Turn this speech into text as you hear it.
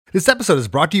This episode is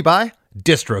brought to you by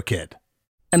DistroKid.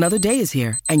 Another day is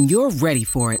here, and you're ready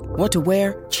for it. What to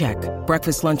wear? Check.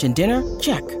 Breakfast, lunch, and dinner?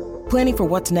 Check. Planning for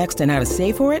what's next and how to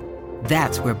save for it?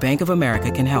 That's where Bank of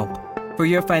America can help. For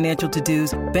your financial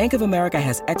to-dos, Bank of America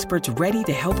has experts ready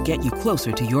to help get you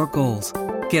closer to your goals.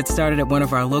 Get started at one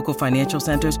of our local financial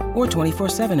centers or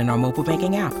 24/7 in our mobile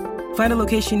banking app. Find a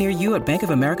location near you at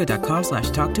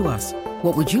bankofamerica.com/talktous.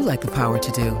 What would you like the power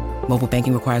to do? Mobile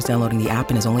banking requires downloading the app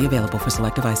and is only available for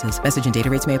select devices. Message and data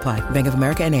rates may apply. Bank of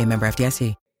America N.A., member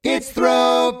FDIC. It's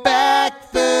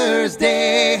Throwback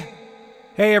Thursday.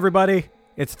 Hey, everybody.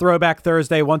 It's Throwback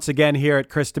Thursday once again here at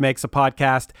Krista Makes a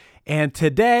Podcast. And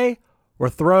today, we're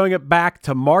throwing it back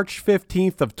to March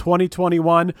 15th of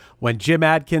 2021 when Jim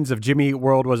Adkins of Jimmy Eat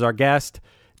World was our guest.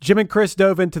 Jim and Chris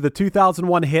dove into the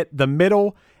 2001 hit The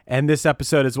Middle, and this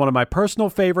episode is one of my personal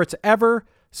favorites ever,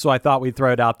 so I thought we'd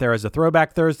throw it out there as a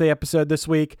Throwback Thursday episode this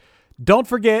week. Don't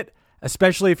forget,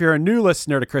 especially if you're a new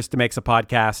listener to Krista Makes a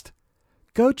Podcast,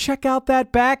 go check out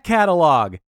that back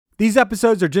catalog. These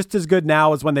episodes are just as good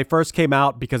now as when they first came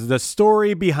out because the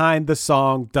story behind the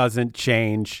song doesn't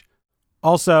change.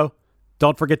 Also,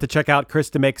 don't forget to check out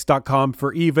KristaMakes.com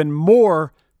for even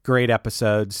more great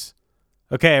episodes.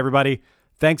 Okay, everybody,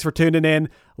 thanks for tuning in.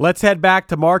 Let's head back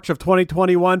to March of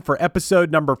 2021 for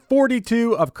episode number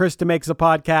 42 of Krista Makes a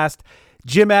Podcast.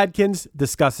 Jim Adkins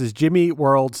discusses Jimmy Eat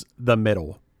World's The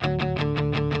Middle.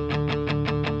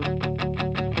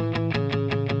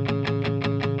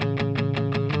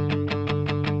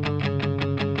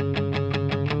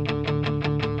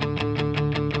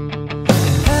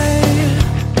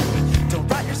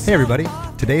 Hey everybody,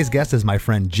 today's guest is my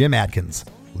friend Jim Adkins,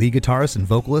 lead guitarist and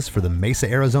vocalist for the Mesa,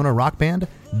 Arizona rock band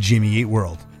Jimmy Eat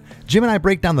World. Jim and I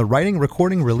break down the writing,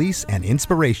 recording, release, and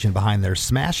inspiration behind their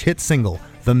smash hit single,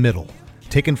 The Middle,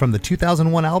 taken from the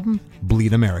 2001 album,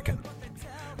 Bleed American.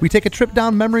 We take a trip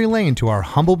down memory lane to our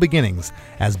humble beginnings,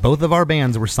 as both of our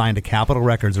bands were signed to Capitol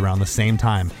Records around the same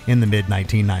time in the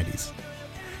mid-1990s.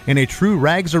 In a true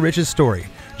rags to riches story,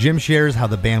 Jim shares how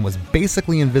the band was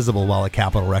basically invisible while at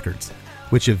Capitol Records,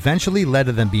 which eventually led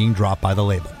to them being dropped by the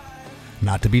label.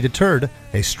 Not to be deterred,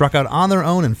 they struck out on their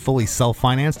own and fully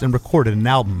self-financed and recorded an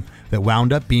album that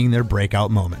wound up being their breakout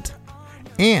moment.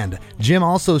 And Jim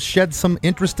also shed some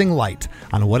interesting light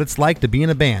on what it's like to be in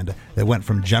a band that went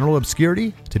from general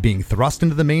obscurity to being thrust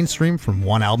into the mainstream from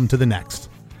one album to the next.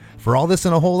 For all this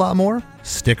and a whole lot more,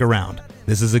 stick around.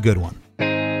 This is a good one.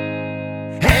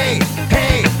 Hey,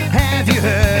 have you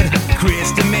heard?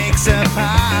 Krista Makes a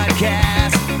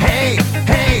Podcast. Hey,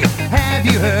 have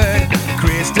you heard?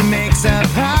 Krista Makes a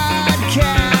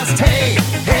Podcast. Hey,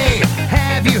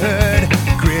 have you heard?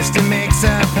 Krista Makes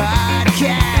a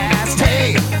Podcast.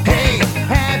 Hey,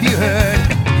 have you heard?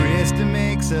 Krista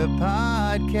Makes a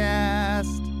Podcast.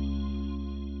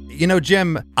 You know,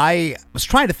 Jim, I was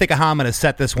trying to think of how I'm going to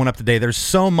set this one up today. There's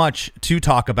so much to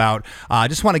talk about. I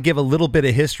just want to give a little bit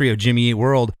of history of Jimmy Eat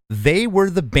World. They were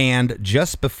the band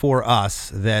just before us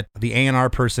that the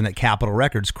A&R person at Capitol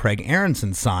Records, Craig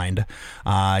Aronson, signed.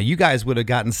 You guys would have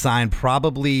gotten signed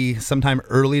probably sometime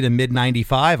early to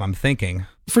mid-95, I'm thinking.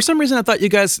 For some reason, I thought you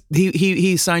guys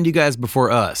he signed you guys before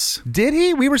us. Did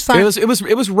he? We were signed. It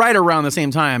was right around the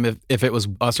same time. If it was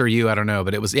us or you, I don't know,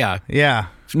 but it was yeah.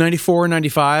 94,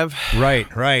 95.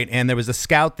 Right. And there was a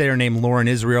scout there named Lauren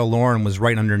Israel. Lauren was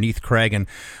right underneath Craig, and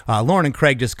Lauren and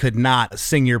Craig just could not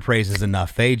sing your praises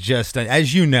enough. They just,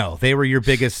 as you know, they were your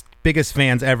biggest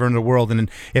fans ever in the world.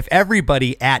 And if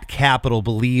everybody at Capitol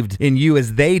believed in you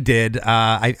as they did,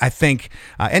 I think,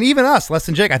 and even us, Les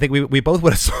and Jake, I think we both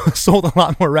would have sold a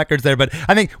lot more records there. But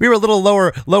I think we were a little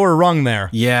lower rung there.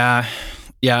 Yeah,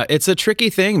 it's a tricky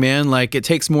thing, man. Like, it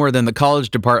takes more than the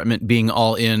college department being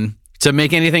all in to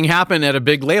make anything happen at a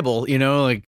big label, you know?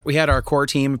 Like, we had our core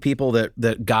team of people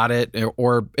that got it,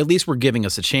 or at least were giving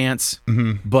us a chance.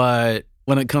 Mm-hmm. But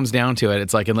when it comes down to it,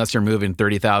 it's like, unless you're moving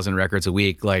 30,000 records a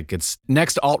week, like, it's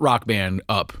next alt-rock band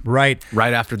up. Right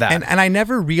after that. And I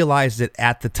never realized it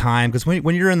at the time, because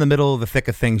when you're in the middle of the thick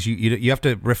of things, you have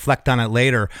to reflect on it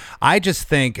later. I just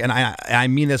think, and I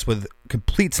mean this with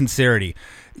complete sincerity,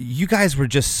 you guys were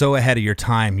just so ahead of your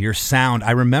time. Your sound.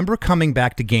 I remember coming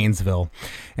back to Gainesville,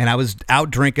 and I was out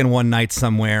drinking one night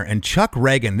somewhere, and Chuck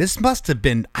Reagan, this must have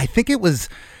been, I think it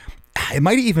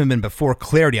might have even been before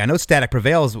Clarity. I know Static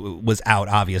Prevails was out,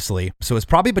 obviously. So it's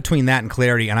probably between that and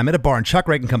Clarity. And I'm at a bar, and Chuck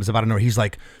Reagan comes up out of nowhere. He's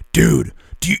like, dude,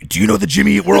 do you know the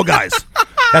Jimmy Eat World guys?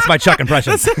 That's my Chuck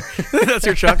impression. That's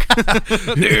your Chuck.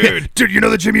 Dude, you know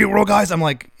the Jimmy Eat World guys? I'm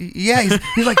like, yeah.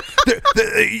 He's like,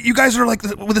 you guys are like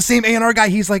with the same A&R guy.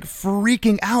 He's like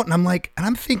freaking out. And I'm like, and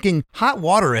I'm thinking Hot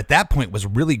Water at that point was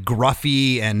really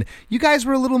gruffy and you guys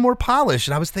were a little more polished.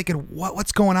 And I was thinking,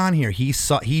 what's going on here? He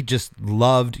just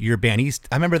loved your band.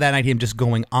 I remember that night him just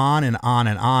going on and on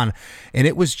and on. And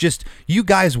it was just, you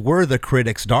guys were the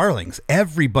critics' darlings.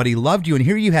 Everybody loved you. And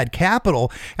here you had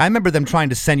Capitol. I remember them trying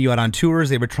to send you out on tours.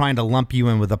 They were trying to lump you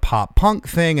in with a pop punk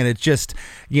thing. And it's just,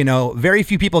 very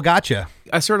few people got you.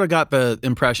 I sort of got the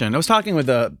impression. I was talking with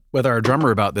our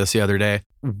drummer about this the other day.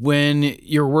 When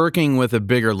you're working with a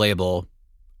bigger label,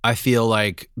 I feel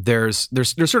like there's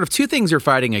sort of two things you're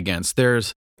fighting against.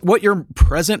 There's what your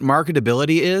present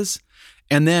marketability is,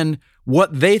 and then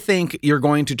what they think you're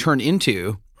going to turn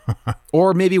into,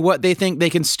 or maybe what they think they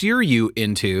can steer you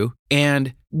into.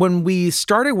 And when we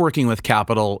started working with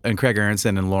Capitol and Craig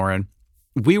Aronson and Lauren,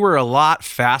 we were a lot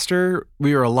faster.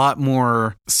 We were a lot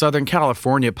more Southern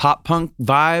California pop punk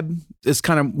vibe is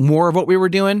kind of more of what we were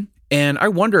doing. And I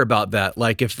wonder about that,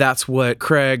 like if that's what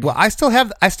Craig. Well, I still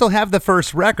have the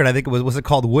first record. I think it was it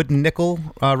called Wooden Nickel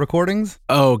Recordings?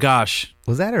 Oh gosh,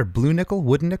 was that or Blue Nickel?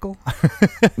 Wooden Nickel?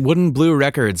 Wooden Blue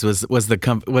Records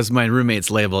was my roommate's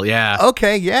label. Yeah.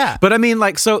 Okay. Yeah. But I mean,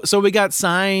 like, so we got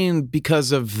signed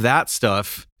because of that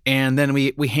stuff. And then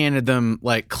we handed them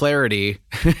like Clarity,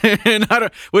 and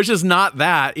which is not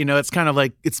that, it's kind of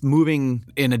like it's moving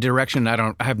in a direction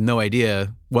I have no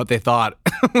idea what they thought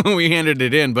when we handed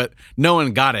it in, but no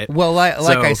one got it. Well, like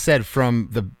I said, from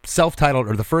the self-titled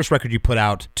or the first record you put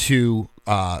out to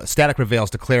Static Prevails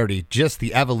to Clarity, just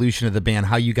the evolution of the band,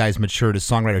 how you guys matured as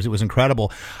songwriters, it was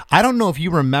incredible. I don't know if you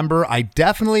remember, I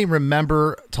definitely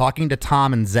remember talking to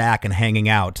Tom and Zach and hanging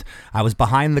out. I was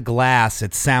behind the glass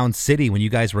at Sound City when you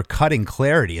guys were cutting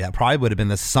Clarity. That probably would have been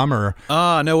the summer.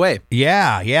 Oh, no way.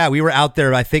 Yeah. We were out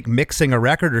there, I think, mixing a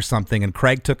record or something, and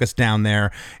Craig took us down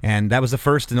there, and that was the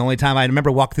first and only time I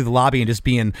remember walking through the lobby and just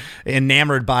being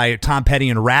enamored by Tom Petty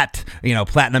and Rat,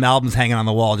 platinum albums hanging on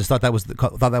the wall. Just thought that was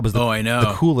Oh, I know.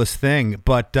 The coolest thing.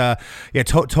 But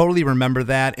totally remember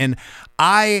that. And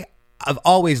I've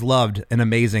always loved an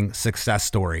amazing success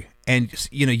story. And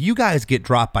you guys get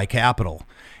dropped by Capitol.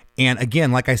 And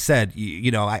again, like I said,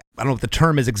 I don't know what the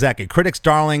term is exactly. Critics'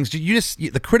 darlings.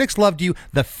 The critics loved you.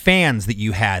 The fans that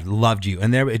you had loved you.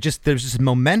 And there's just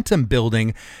momentum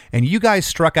building. And you guys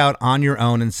struck out on your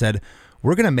own and said,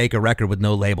 we're going to make a record with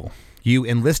no label. You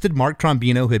enlisted Mark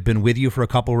Trombino, who had been with you for a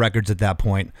couple records at that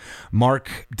point.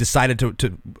 Mark decided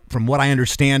to, from what I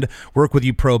understand, work with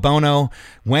you pro bono.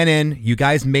 Went in, you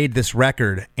guys made this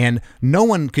record, and no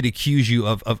one could accuse you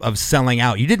of selling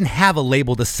out. You didn't have a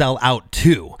label to sell out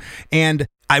to. And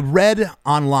I read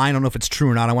online, I don't know if it's true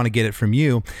or not, I want to get it from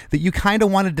you, that you kind of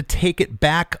wanted to take it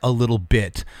back a little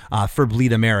bit for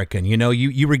Bleed American.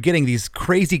 You were getting these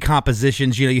crazy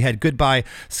compositions. You had Goodbye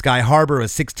Sky Harbor, a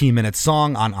 16-minute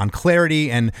song on Clarity,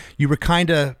 and you were kind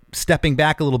of stepping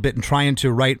back a little bit and trying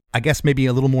to write, I guess, maybe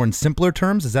a little more in simpler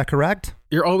terms. Is that correct?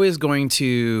 You're always going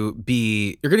to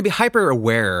be hyper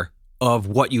aware of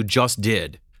what you just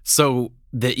did so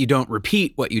that you don't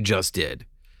repeat what you just did.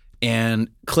 And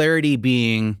Clarity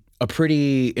being a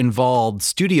pretty involved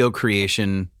studio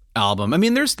creation album. I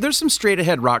mean, there's some straight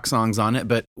ahead rock songs on it,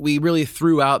 but we really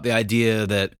threw out the idea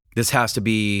that this has to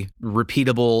be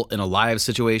repeatable in a live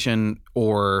situation,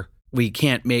 or we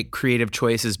can't make creative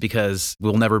choices because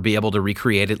we'll never be able to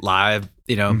recreate it live,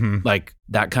 like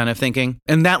that kind of thinking.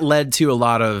 And that led to a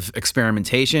lot of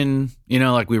experimentation,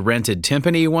 like we rented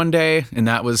timpani one day, and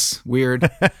that was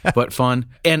weird, but fun.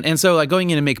 And so like going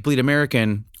in to make Bleed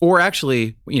American, or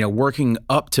actually, working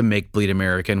up to make Bleed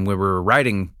American, we were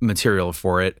writing material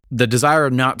for it, the desire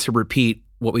not to repeat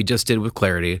what we just did with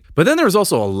Clarity. But then there was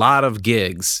also a lot of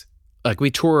gigs. Like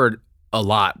we toured a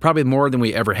lot, probably more than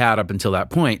we ever had up until that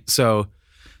point. So,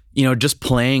 just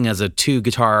playing as a 2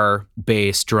 guitar,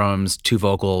 bass, drums, 2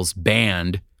 vocals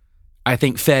band, I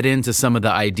think fed into some of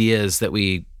the ideas that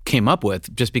we came up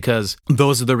with, just because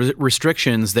those are the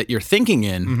restrictions that you're thinking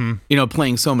in,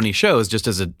 playing so many shows just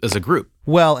as a group.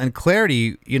 Well, and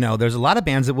Clarity, there's a lot of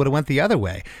bands that would have went the other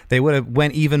way. They would have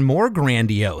went even more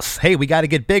grandiose. Hey, we got to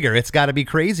get bigger. It's got to be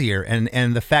crazier.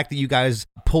 And the fact that you guys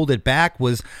pulled it back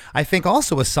was, I think,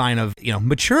 also a sign of,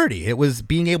 maturity. It was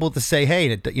being able to say,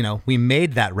 hey, we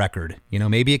made that record.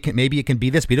 Maybe it can be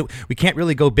this. We can't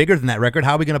really go bigger than that record.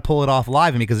 How are we going to pull it off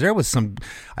live? Because there was some,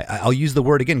 I'll use the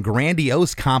word again,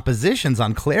 grandiose compositions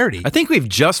on Clarity. I think we've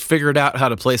just figured out how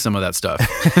to play some of that stuff.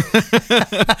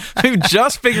 We've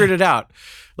just figured it out.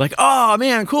 Like, oh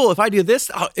man, cool. If I do this,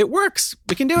 it works.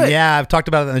 We can do it. Yeah, I've talked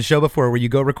about it on the show before where you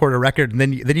go record a record and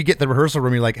then you get the rehearsal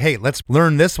room. You're like, hey, let's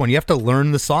learn this one. You have to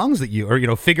learn the songs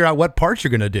figure out what parts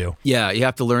you're going to do. Yeah, you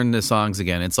have to learn the songs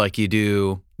again. It's like you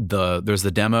do there's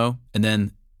the demo, and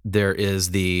then there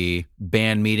is the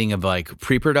band meeting of like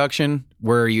pre-production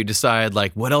where you decide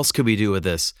like, what else could we do with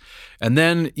this? And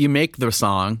then you make the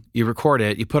song, you record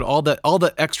it, you put all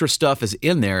the extra stuff is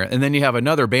in there, and then you have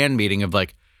another band meeting of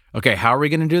like, okay, how are we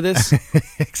going to do this?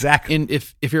 Exactly. And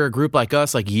if you're a group like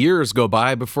us, like years go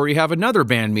by before you have another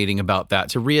band meeting about that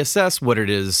to reassess what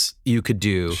it is you could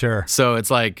do. Sure. So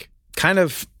it's like kind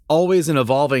of always an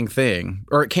evolving thing,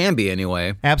 or it can be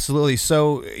anyway. Absolutely.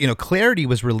 So, Clarity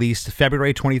was released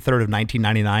February 23rd of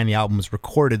 1999. The album was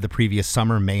recorded the previous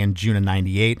summer, May and June of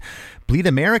 98. Bleed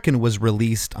American was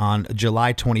released on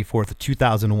July 24th of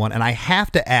 2001. And I have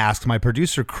to ask my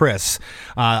producer, Chris,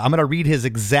 I'm going to read his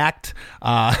exactly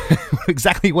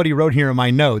what he wrote here in my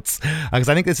notes, because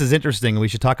I think this is interesting and we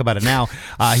should talk about it now.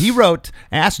 He wrote,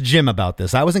 ask Jim about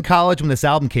this. I was in college when this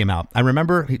album came out. I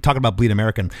remember, talking about Bleed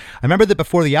American, I remember that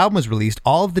before the album was released,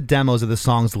 all of the demos of the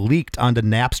songs leaked onto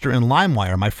Napster and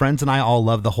LimeWire. My friends and I all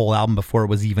loved the whole album before it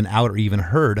was even out or even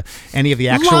heard any of the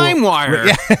actual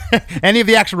LimeWire. Any of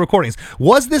the actual recordings.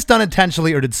 Was this done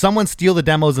intentionally, or did someone steal the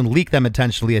demos and leak them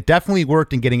intentionally? It definitely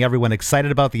worked in getting everyone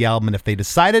excited about the album, and if they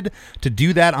decided to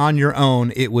do that on your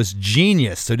own, it was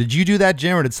genius. So did you do that,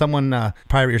 Jim, or did someone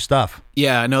pirate your stuff?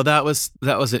 Yeah, no, that was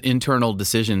an internal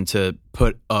decision to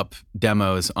put up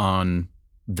demos on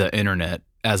the internet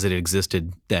as it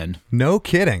existed then. No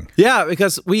kidding. Yeah,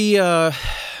 because we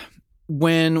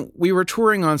when we were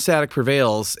touring on Static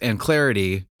Prevails and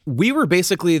Clarity, we were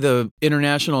basically the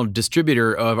international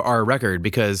distributor of our record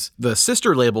because the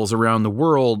sister labels around the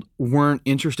world weren't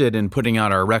interested in putting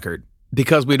out our record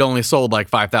because we'd only sold like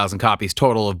 5,000 copies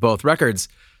total of both records.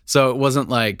 So it wasn't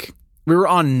like we were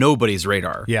on nobody's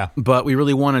radar. Yeah. But we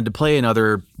really wanted to play in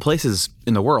other places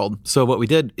in the world. So what we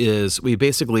did is we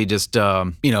basically just,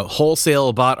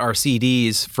 wholesale bought our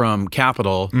CDs from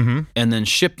Capitol and then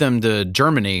shipped them to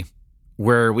Germany,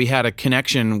 where we had a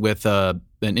connection with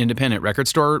an independent record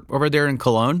store over there in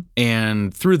Cologne,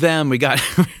 and through them we got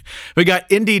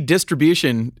indie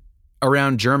distribution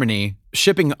around Germany,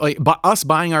 shipping us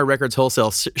buying our records wholesale,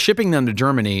 shipping them to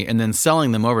Germany, and then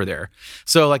selling them over there.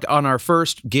 So like on our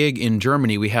first gig in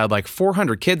Germany, we had like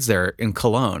 400 kids there in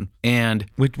Cologne, and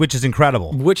which is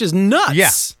incredible, which is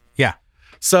nuts. Yeah.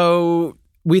 So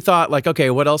we thought like,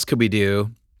 okay, what else could we do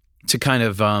to kind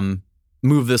of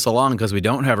move this along, because we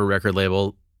don't have a record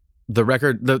label.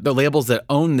 The labels that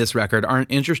own this record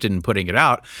aren't interested in putting it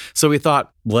out. So we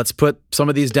thought, let's put some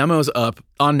of these demos up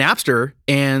on Napster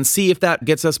and see if that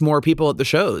gets us more people at the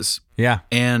shows. Yeah.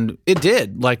 And it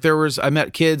did. Like I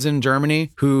met kids in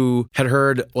Germany who had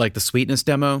heard like the Sweetness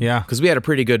demo. Yeah. Because we had a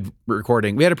pretty good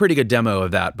recording. We had a pretty good demo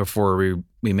of that before we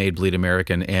made Bleed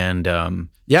American. And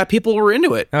people were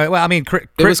into it. Well, I mean,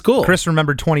 it was cool. Chris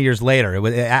remembered 20 years later.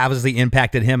 It obviously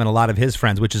impacted him and a lot of his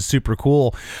friends, which is super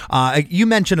cool. You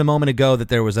mentioned a moment ago that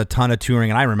there was a ton of touring,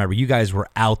 and I remember you guys were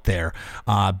out there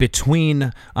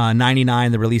between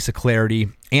 99, the release of Clarity,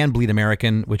 and Bleed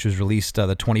American, which was released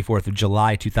the 24th of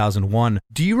July, 2001.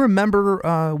 Do you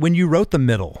remember when you wrote The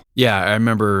Middle? Yeah, I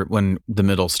remember when The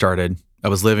Middle started. I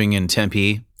was living in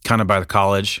Tempe, kind of by the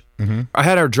college. Mm-hmm. I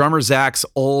had our drummer Zach's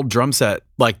old drum set,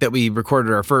 like that we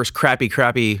recorded our first crappy,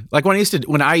 like when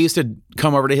I used to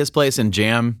come over to his place and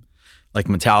jam like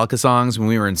Metallica songs when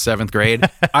we were in 7th grade.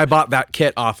 I bought that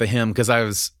kit off of him because I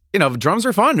was, drums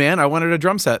are fun, man. I wanted a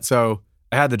drum set. So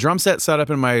I had the drum set set up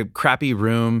in my crappy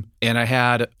room, and I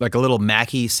had like a little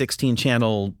Mackie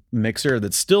 16-channel mixer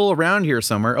that's still around here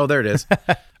somewhere. Oh, there it is.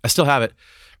 I still have it.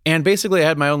 And basically I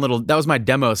had my own that was my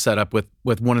demo setup with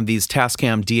one of these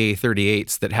Tascam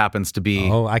DA38s that happens to be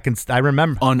I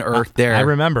remember unearthed there. I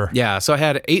remember. Yeah, so I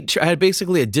had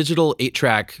basically a digital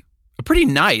 8-track, a pretty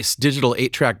nice digital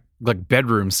 8-track like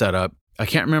bedroom setup. I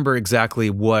can't remember exactly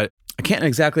I think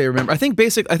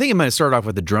it might have started off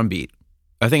with a drum beat.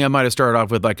 I think I might have started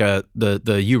off with like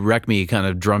the You Wreck Me kind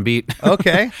of drum beat.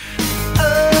 Okay.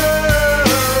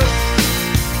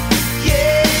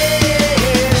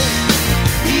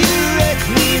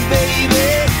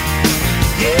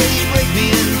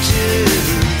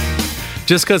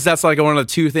 Just because that's like one of the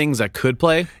two things I could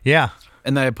play. Yeah.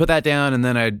 And then I put that down, and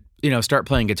then I'd, start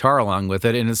playing guitar along with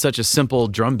it. And it's such a simple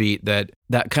drum beat that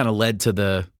kind of led to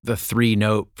the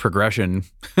 3-note progression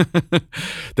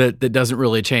that doesn't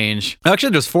really change.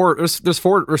 Actually, there's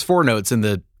four notes in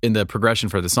the in the progression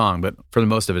for the song, but for the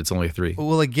most of it, it's only 3.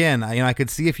 Well, again, I could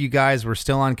see if you guys were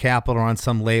still on Capitol or on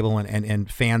some label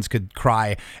and fans could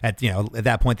cry at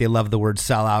that point they love the word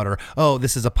sellout or, oh,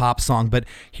 this is a pop song. But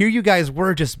here you guys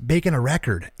were just making a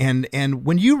record. And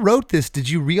when you wrote this, did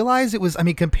you realize it was,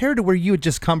 compared to where you had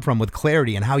just come from with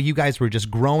Clarity and how you guys were just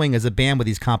growing as a band with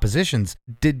these compositions,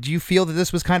 did you feel that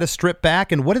this was kind of stripped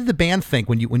back? And what did the band think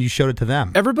when you showed it to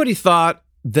them? Everybody thought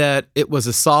that it was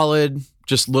a solid,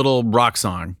 just little rock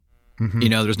song.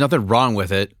 Mm-hmm. There's nothing wrong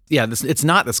with it. Yeah, it's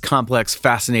not this complex,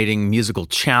 fascinating musical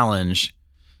challenge.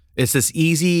 It's this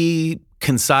easy,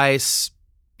 concise,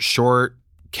 short,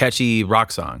 catchy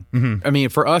rock song. Mm-hmm.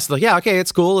 For us, okay,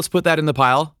 it's cool. Let's put that in the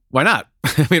pile. Why not?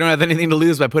 We don't have anything to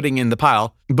lose by putting in the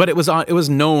pile. But it was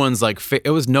no one's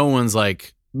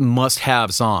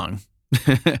must-have song.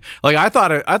 I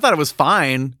thought it was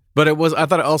fine. But I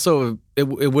thought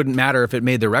it wouldn't matter if it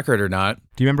made the record or not.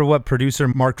 Do you remember what producer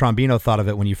Mark Trombino thought of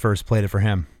it when you first played it for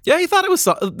him? Yeah, he thought it was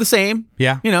the same.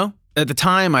 Yeah. At the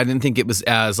time, I didn't think it was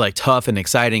as tough and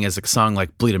exciting as a song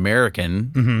like Bleed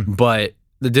American, but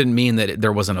that didn't mean that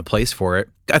there wasn't a place for it.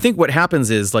 I think what happens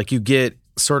is you get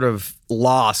sort of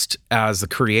lost as the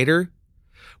creator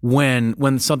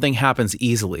when something happens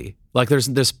easily. There's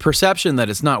this perception that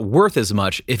it's not worth as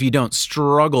much if you don't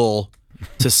struggle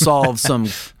to solve some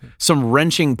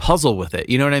wrenching puzzle with it.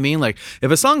 You know what I mean? If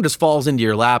a song just falls into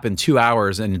your lap in 2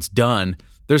 hours and it's done,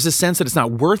 there's a sense that it's not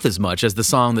worth as much as the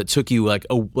song that took you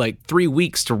 3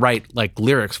 weeks to write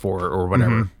lyrics for or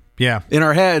whatever. Mm-hmm. Yeah. In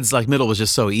our heads, Middle was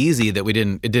just so easy that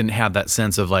it didn't have that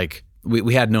sense of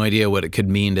we had no idea what it could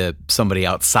mean to somebody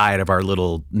outside of our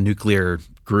little nuclear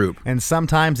group. And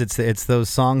sometimes it's those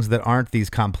songs that aren't these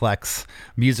complex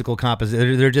musical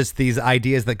compositions. They're just these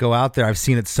ideas that go out there. I've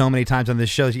seen it so many times on this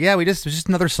show. Yeah, it was just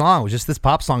another song. It was just this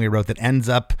pop song we wrote that ends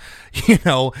up,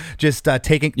 just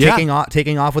taking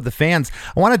off with the fans.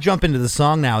 I want to jump into the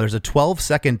song now. There's a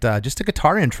 12-second, just a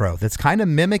guitar intro that's kind of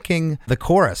mimicking the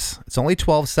chorus. It's only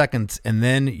 12 seconds, and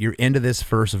then you're into this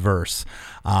first verse.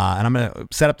 And I'm going to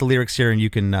set up the lyrics here, and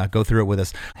you can go through it with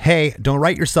us. Hey, don't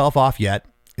write yourself off yet.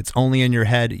 It's only in your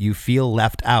head you feel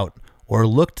left out or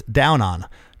looked down on.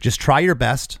 Just try your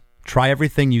best. Try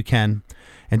everything you can.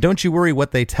 And don't you worry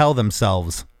what they tell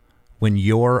themselves when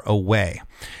you're away.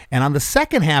 And on the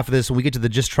second half of this, when we get to the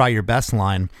just try your best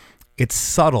line, it's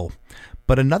subtle.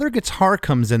 But another guitar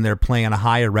comes in there playing a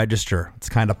higher register. It's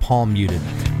kind of palm muted.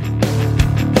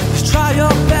 Just try your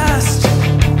best.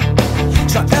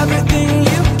 Try everything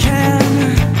you can.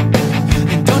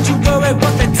 And don't you worry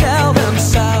what they tell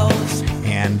themselves.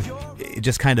 And it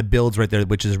just kind of builds right there,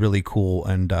 which is really cool.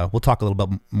 And we'll talk a little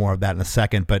bit more of that in a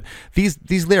second. But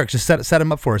these lyrics, just set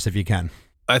them up for us if you can.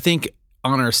 I think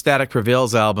on our Static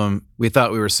Prevails album, we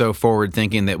thought we were so forward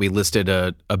thinking that we listed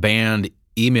a band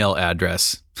email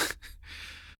address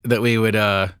that we would,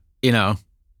 write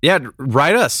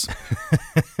us.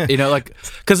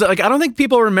 Because I don't think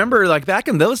people remember back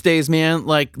in those days, man.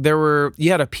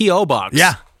 You had a PO box.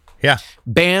 Yeah.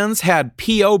 Bands had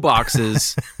PO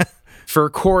boxes for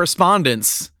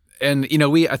correspondence, and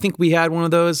I think we had one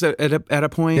of those at a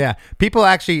point. Yeah, people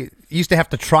actually used to have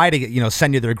to try to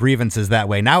send you their grievances that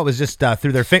way. Now it was just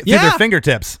through their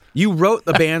fingertips. You wrote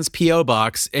the band's PO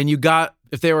box, and you got,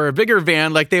 if they were a bigger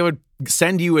band, they would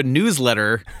send you a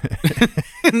newsletter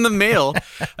in the mail.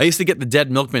 I used to get the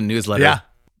Dead Milkman newsletter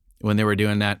when they were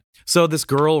doing that. So this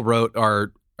girl wrote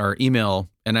our email,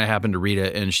 and I happened to read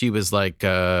it, and she was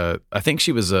I think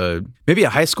she was maybe a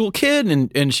high school kid,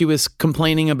 and she was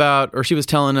complaining about, or she was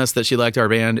telling us that she liked our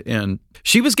band, and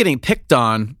she was getting picked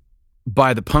on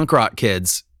by the punk rock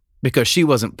kids because she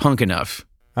wasn't punk enough.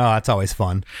 Oh, that's always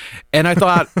fun. And I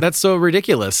thought, that's so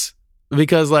ridiculous,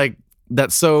 because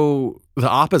that's so the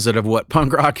opposite of what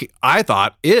punk rock, I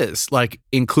thought, is.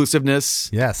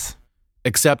 Inclusiveness. Yes.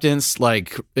 Acceptance,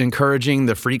 encouraging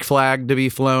the freak flag to be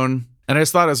flown. And I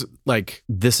just thought it was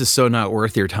this is so not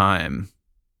worth your time.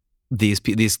 This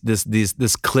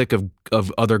clique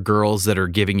of other girls that are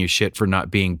giving you shit for not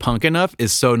being punk enough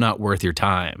is so not worth your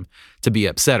time to be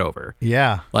upset over.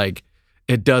 Yeah.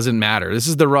 It doesn't matter. This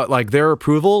is their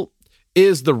approval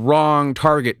is the wrong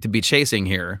target to be chasing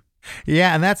here.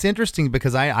 Yeah, and that's interesting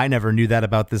because I never knew that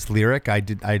about this lyric.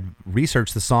 I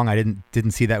researched the song. I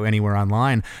didn't see that anywhere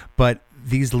online, but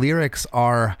these lyrics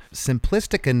are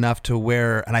simplistic enough to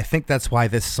where, and I think that's why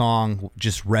this song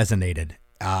just resonated.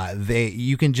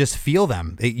 You can just feel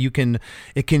them. It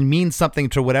can mean something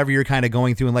to whatever you're kind of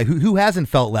going through, and who hasn't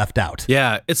felt left out?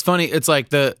 Yeah, it's funny. It's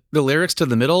the lyrics to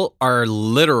the middle are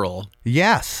literal.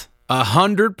 Yes,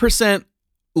 100%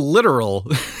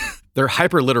 literal. They're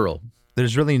hyper literal.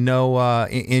 there's really no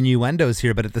innuendos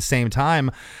here, but at the same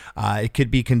time, it could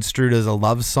be construed as a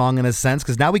love song in a sense,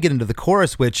 because now we get into the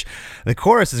chorus, which the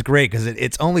chorus is great because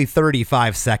it's only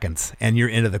 35 seconds and you're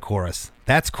into the chorus.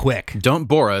 That's quick. Don't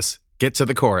bore us. Get to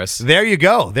the chorus. There you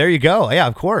go. Yeah,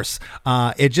 of course.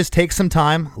 It just takes some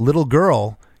time. Little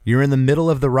girl, you're in the middle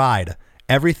of the ride.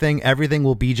 Everything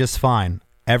will be just fine.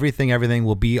 Everything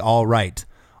will be all right.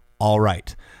 All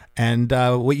right. And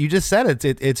what you just said,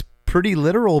 it's pretty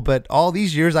literal, but all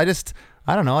these years, I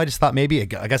don't know. I just thought maybe,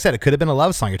 like I said, it could have been a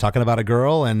love song. You're talking about a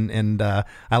girl, and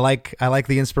I like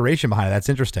the inspiration behind it. That's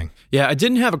interesting. Yeah, I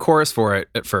didn't have a chorus for it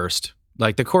at first.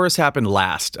 Like the chorus happened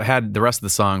last. I had the rest of the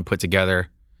song put together,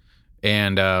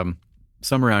 and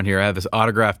somewhere around here, I have this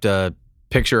autographed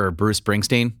picture of Bruce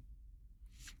Springsteen,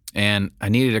 and I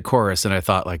needed a chorus, and I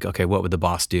thought, like, okay, what would the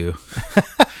boss do?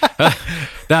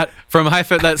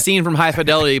 That scene from High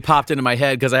Fidelity popped into my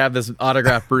head because I have this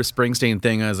autographed Bruce Springsteen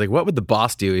thing. I was like, what would the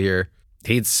boss do here?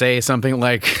 He'd say something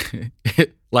like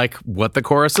like what the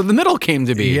chorus of the middle came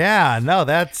to be. Yeah, no,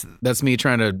 that's me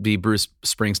trying to be Bruce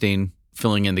Springsteen,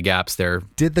 filling in the gaps there.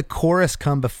 Did the chorus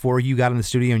come before you got in the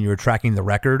studio and you were tracking the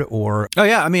record, or? Oh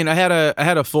yeah, I mean, I had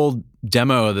a full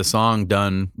demo of the song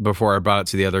done before I brought it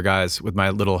to the other guys with my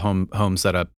little home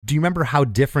setup. Do you remember how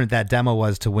different that demo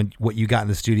was to what you got in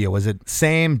the studio? Was it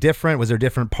same, different? Was there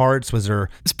different parts?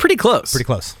 It's pretty close. Pretty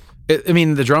close. I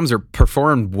mean, the drums are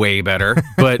performed way better,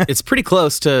 but it's pretty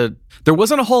close to. There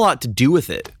wasn't a whole lot to do with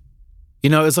it. You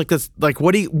know, it's like this. Like,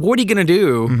 what are you gonna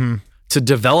do to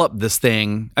develop this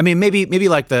thing? I mean, maybe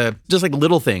like just like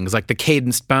little things, like the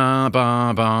cadence, bum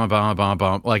bum bum bum bum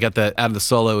bum, like add the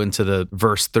solo into the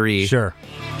verse 3. Sure.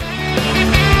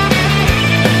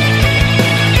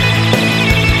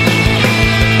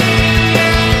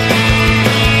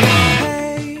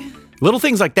 Little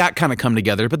things like that kind of come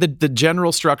together, but the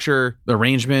general structure,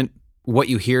 arrangement, what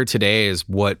you hear today is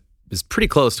what is pretty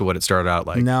close to what it started out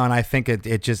like. No, and I think it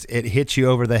hits you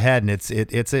over the head, and it's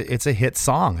a hit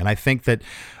song, and I think that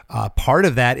part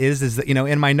of that is that, you know,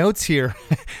 in my notes here,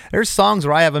 there's songs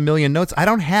where I have a million notes. I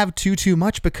don't have too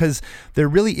much because there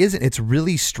really isn't. It's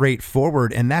really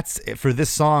straightforward, and that's for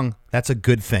this song. That's a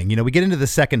good thing. You know, we get into the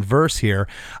second verse here.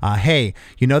 Hey,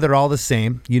 you know they're all the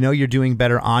same. You know you're doing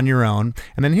better on your own.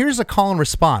 And then here's a call and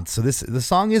response. So the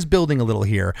song is building a little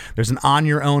here. There's an on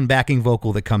your own backing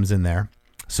vocal that comes in there.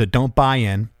 So don't buy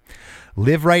in.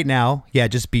 Live right now. Yeah,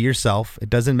 just be yourself. It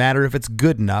doesn't matter if it's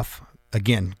good enough.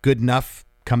 Again, good enough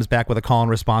comes back with a call and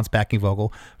response backing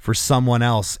vocal for someone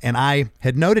else. And I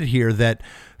had noted here that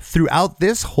throughout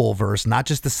this whole verse, not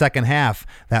just the second half,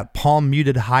 that palm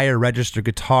muted higher register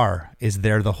guitar is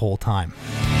there the whole time.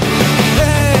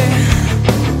 Hey,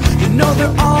 you know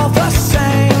they're all the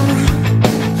same.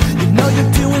 You know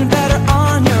you're doing better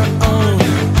on your own.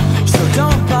 So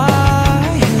don't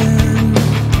buy in.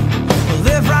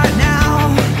 Live right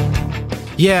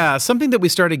now. Yeah, something that we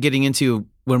started getting into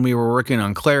when we were working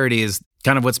on Clarity is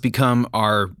kind of what's become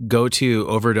our go-to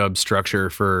overdub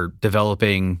structure for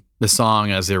developing the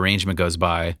song as the arrangement goes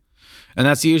by. And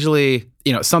that's usually,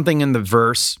 you know, something in the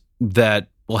verse that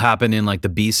will happen in like the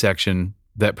B section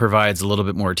that provides a little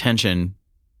bit more tension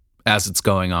as it's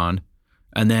going on.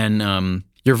 And then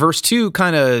your verse 2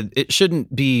 kind of, it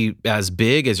shouldn't be as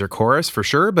big as your chorus for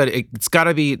sure, but it's got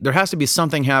to be, there has to be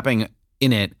something happening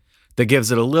in it that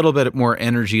gives it a little bit more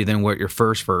energy than what your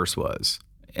first verse was.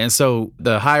 And so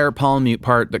the higher palm mute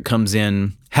part that comes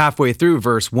in halfway through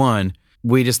verse 1,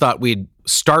 we just thought we'd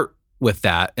start with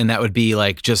that. And that would be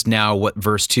like just now what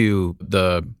verse 2,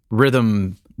 the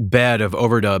rhythm bed of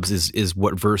overdubs is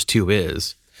what verse 2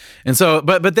 is. And so,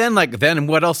 but then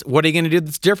what else, what are you going to do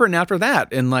that's different after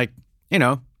that? And like, you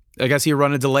know, I guess you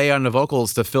run a delay on the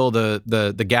vocals to fill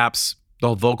the gaps,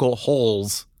 the vocal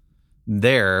holes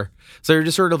there. So you're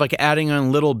just sort of like adding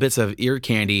on little bits of ear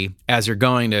candy as you're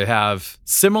going to have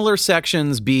similar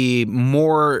sections be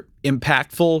more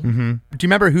impactful. Mm-hmm. Do you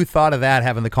remember who thought of that,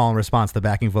 having the call and response, the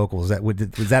backing vocals? That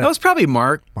was probably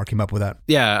Mark. Mark came up with that.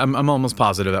 Yeah, I'm almost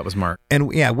positive that was Mark.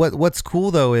 And yeah, what's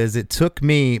cool though is it took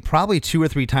me probably 2 or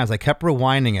 3 times. I kept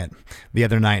rewinding it the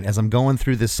other night as I'm going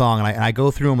through this song, and I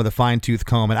go through them with a fine-tooth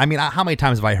comb. And I mean, how many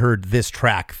times have I heard this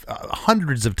track?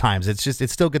 Hundreds of times. It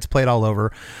still gets played all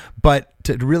over. But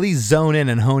to really zone in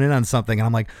and hone in on something, and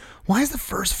I'm like, why does the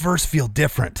first verse feel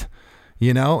different?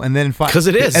 You know, and then because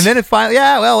it is, and then it finally,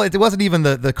 yeah. Well, it wasn't even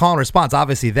the call and response,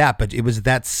 obviously that, but it was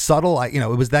that subtle. You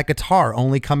know, it was that guitar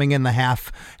only coming in the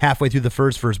halfway through the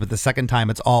first verse, but the second time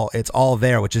it's all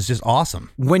there, which is just awesome.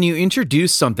 When you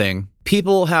introduce something,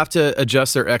 people have to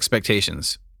adjust their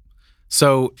expectations.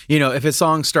 So, you know, if a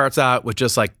song starts out with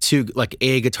just like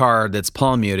a guitar that's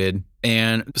palm muted,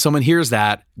 and someone hears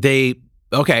that, they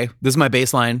okay, this is my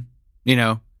bass line,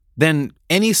 then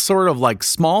any sort of like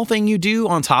small thing you do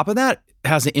on top of that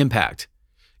has an impact.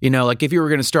 Like if you were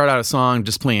going to start out a song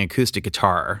just playing acoustic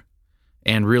guitar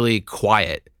and really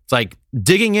quiet, it's like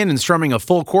digging in and strumming a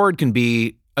full chord can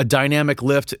be a dynamic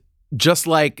lift, just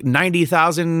like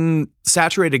 90,000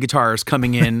 saturated guitars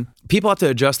coming in. People have to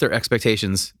adjust their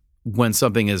expectations when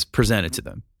something is presented to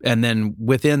them. And then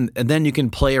you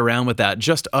can play around with that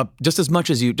just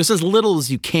as little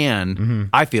as you can,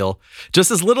 I feel. Just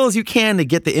as little as you can to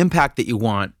get the impact that you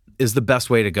want is the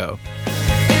best way to go.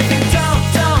 If you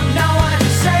don't know what to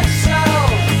say,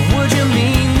 so would you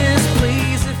mean this,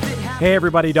 please? If it happened. Hey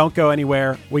everybody, don't go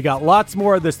anywhere. We got lots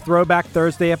more of this Throwback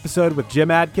Thursday episode with Jim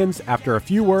Adkins after a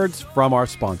few words from our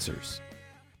sponsors.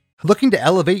 Looking to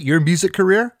elevate your music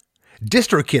career?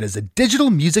 DistroKid is a digital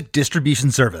music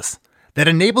distribution service that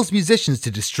enables musicians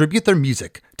to distribute their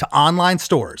music to online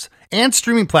stores and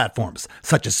streaming platforms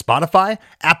such as Spotify,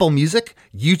 Apple Music,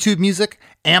 YouTube Music,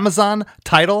 Amazon,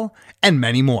 Tidal, and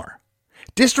many more.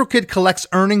 DistroKid collects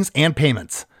earnings and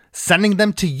payments, sending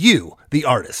them to you, the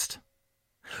artist.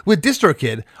 With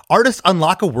DistroKid, artists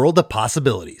unlock a world of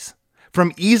possibilities.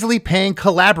 From easily paying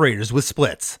collaborators with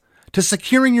splits to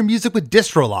securing your music with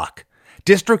DistroLock,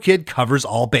 DistroKid covers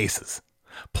all bases.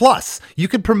 Plus, you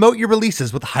can promote your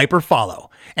releases with Hyperfollow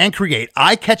and create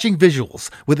eye-catching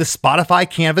visuals with a Spotify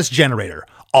Canvas generator,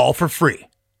 all for free.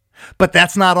 But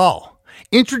that's not all.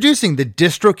 Introducing the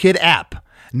DistroKid app,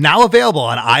 now available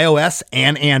on iOS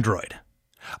and Android.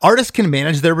 Artists can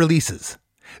manage their releases,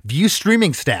 view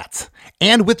streaming stats,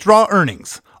 and withdraw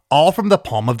earnings, all from the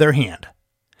palm of their hand.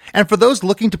 And for those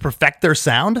looking to perfect their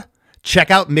sound,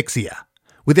 check out Mixia.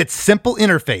 With its simple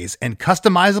interface and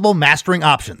customizable mastering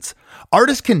options,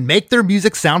 artists can make their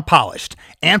music sound polished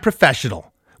and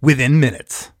professional within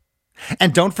minutes.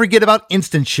 And don't forget about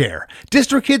Instant Share,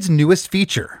 DistroKid's newest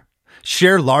feature.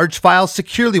 Share large files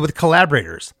securely with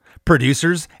collaborators,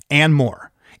 producers, and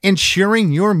more,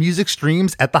 ensuring your music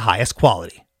streams at the highest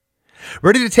quality.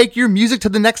 Ready to take your music to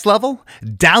the next level?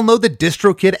 Download the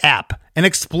DistroKid app and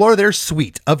explore their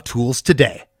suite of tools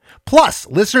today. Plus,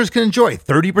 listeners can enjoy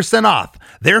 30% off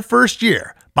their first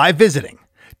year by visiting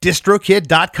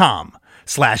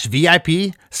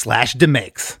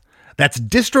distrokid.com/VIP/demakes. That's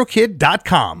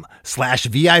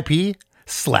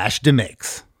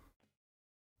distrokid.com/VIP/demakes.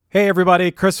 Hey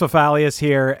everybody, Chris Fafalius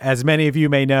here. As many of you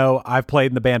may know, I've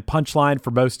played in the band Punchline for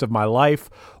most of my life.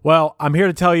 Well, I'm here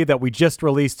to tell you that we just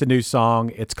released a new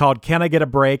song. It's called Can I Get a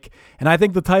Break? And I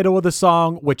think the title of the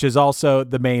song, which is also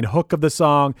the main hook of the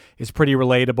song, is pretty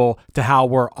relatable to how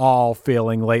we're all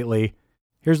feeling lately.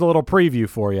 Here's a little preview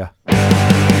for you.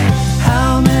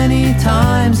 How many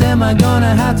times am I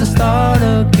gonna have to start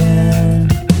again?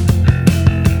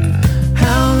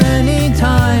 How many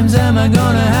times am I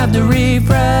gonna have to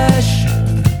refresh?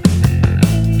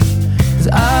 'Cause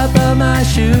I put my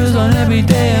shoes on every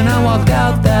day and I walk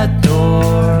out that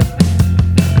door.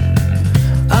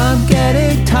 I'm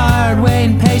getting tired,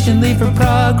 waiting patiently for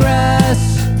progress.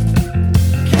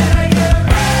 Can I get a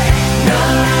break? No,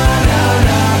 no, no,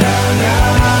 no, no, no,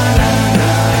 no,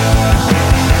 no.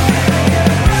 Can I get a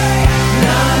break?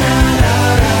 No, no, no, no,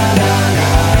 no, no.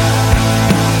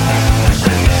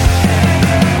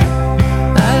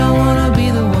 I don't wanna be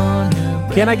the one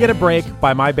who Can I Get a Break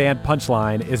by my band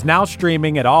Punchline is now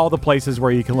streaming at all the places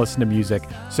where you can listen to music.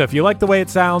 So if you like the way it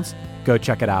sounds, go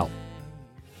check it out.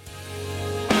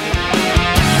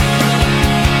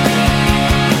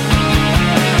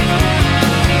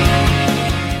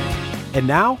 And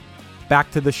now,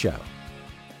 back to the show.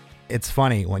 It's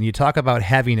funny, when you talk about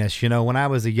heaviness, when I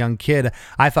was a young kid,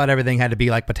 I thought everything had to be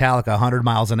like Metallica, 100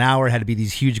 miles an hour, it had to be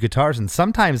these huge guitars, and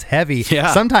sometimes heavy,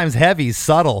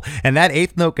 subtle. And that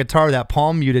eighth note guitar, that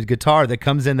palm muted guitar that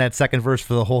comes in that second verse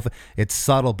for the whole thing, it's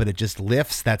subtle, but it just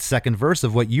lifts that second verse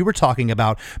of what you were talking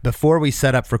about before we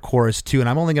set up for chorus 2. And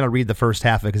I'm only going to read the first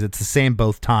half of it because it's the same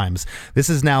both times. This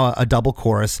is now a double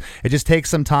chorus. It just takes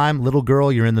some time. Little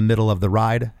girl, you're in the middle of the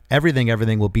ride. Everything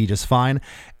will be just fine.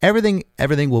 Everything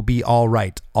will be all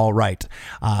right.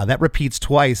 That repeats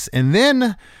twice. And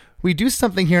then we do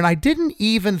something here, and I didn't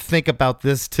even think about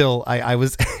this till I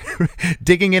was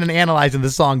digging in and analyzing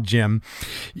the song, Jim.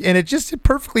 And it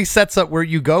perfectly sets up where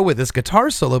you go with this guitar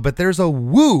solo, but there's a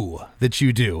woo that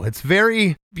you do. It's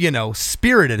very,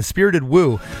 spirited, a spirited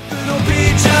woo. It'll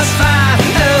be just fine.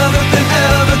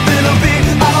 Everything'll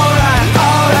be alright.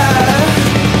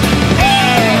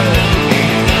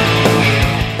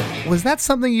 Was that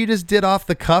something you just did off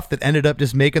the cuff that ended up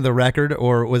just making the record,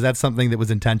 or was that something that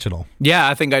was intentional? Yeah,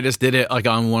 I think I just did it like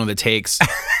on one of the takes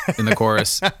in the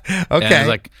chorus. Okay. And I was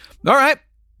like, all right,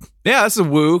 Yeah, that's a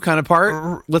woo kind of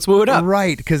part. Let's woo it up.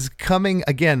 Right, because coming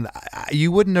again,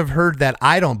 you wouldn't have heard that,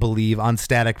 I don't believe, on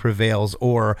Static Prevails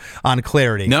or on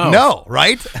Clarity. No,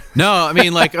 right? No, I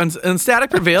mean, like on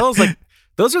Static Prevails, like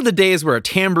those are the days where a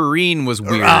tambourine was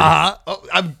weird.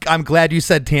 I'm glad you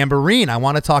said tambourine. I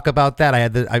want to talk about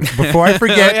that. Before I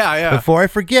forget. Before I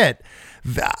forget.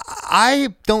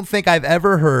 I don't think I've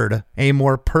ever heard a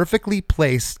more perfectly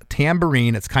placed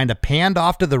tambourine. It's kind of panned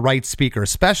off to the right speaker,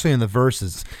 especially in the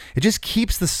verses. It just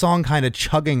keeps the song kind of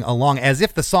chugging along, as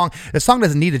if the song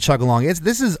doesn't need to chug along.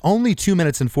 This is only 2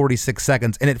 minutes and 46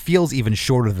 seconds, and it feels even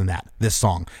shorter than that, this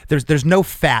song. There's no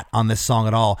fat on this song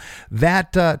at all.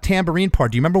 That tambourine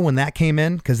part, do you remember when that came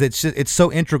in? Because it's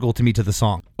so integral to me to the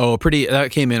song. Oh,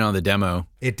 that came in on the demo.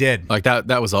 It did. Like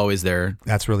that was always there.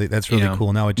 That's really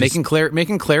cool. No, it just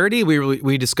making clarity.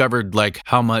 We discovered like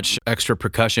how much extra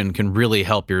percussion can really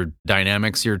help your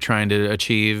dynamics you're trying to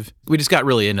achieve. We just got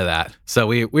really into that.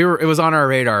 So it was on our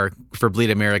radar for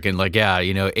Bleed American. Like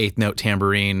eighth note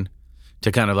tambourine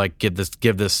to kind of like give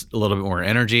this a little bit more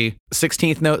energy.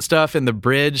 16th note stuff in the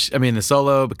bridge. I mean the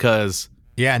solo because.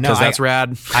 Yeah, no, that's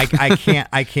rad. I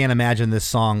can't imagine this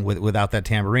song without that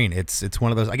tambourine. It's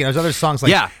one of those. Again, there's other songs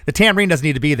like the tambourine doesn't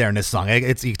need to be there in this song.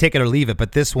 It's you take it or leave it,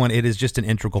 but this one it is just an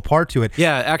integral part to it.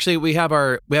 Yeah, actually, we have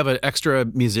an extra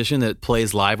musician that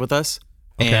plays live with us,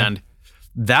 and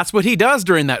that's what he does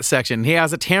during that section. He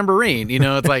has a tambourine.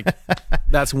 It's like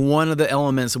that's one of the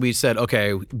elements we said.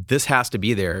 Okay, this has to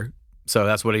be there. So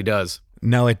that's what he does.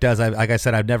 No, it does. Like I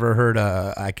said, I've never heard.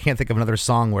 I can't think of another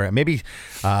song where maybe,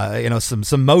 some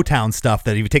Motown stuff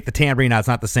that if you take the tambourine out, it's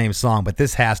not the same song. But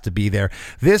this has to be there.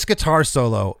 This guitar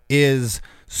solo is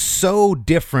so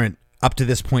different up to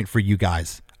this point for you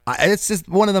guys. It's just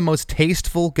one of the most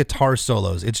tasteful guitar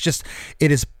solos. It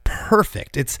is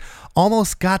perfect. It's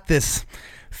almost got this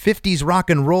 50s rock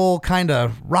and roll kind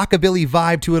of rockabilly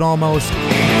vibe to it almost.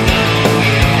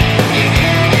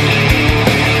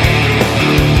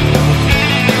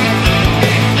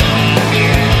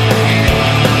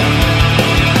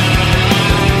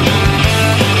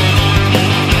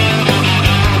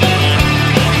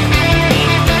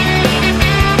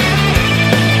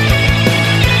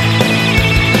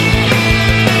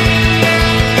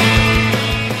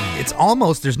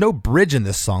 There's no bridge in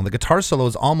this song. The guitar solo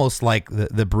is almost like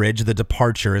the bridge, the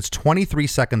departure. It's 23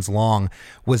 seconds long.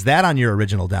 Was that on your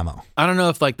original demo? I don't know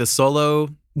if like the solo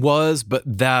was, but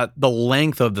that the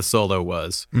length of the solo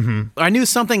was. Mm-hmm. I knew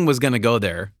something was going to go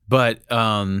there, but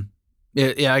I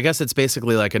guess it's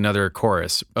basically like another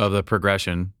chorus of the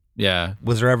progression. Yeah.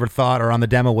 Was there ever thought, or on the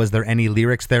demo, was there any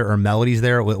lyrics there or melodies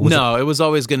there? No, it was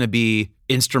always going to be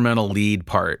instrumental lead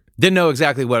part. Didn't know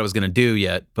exactly what I was going to do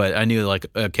yet, but I knew like,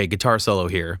 okay, guitar solo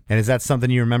here. And is that something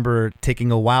you remember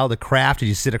taking a while to craft? Did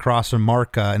you sit across from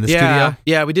Mark in the studio?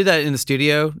 Yeah, we did that in the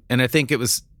studio, and I think it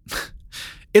was...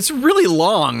 It's really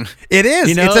long. It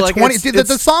is. It's a like 20.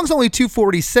 The song's only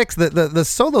 2:46. The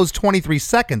solo's 23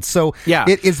 seconds. So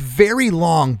it is very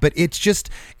long, but it's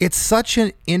such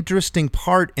an interesting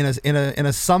part in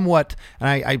a somewhat.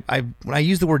 And I when I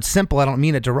use the word simple, I don't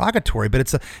mean it derogatory,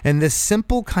 but in this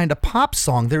simple kind of pop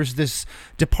song, there's this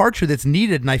departure that's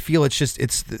needed, and I feel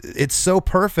it's so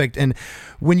perfect. And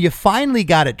when you finally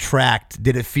got it tracked,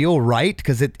 did it feel right?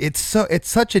 Because it's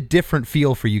such a different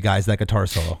feel for you guys, that guitar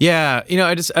solo. Yeah,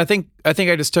 I think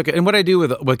I just took it, and what I do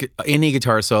with any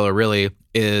guitar solo really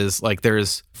is like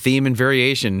there's theme and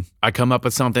variation. I come up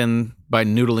with something by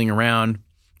noodling around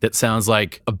that sounds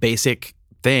like a basic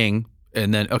thing,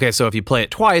 and then okay, so if you play it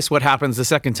twice, what happens the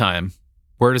second time?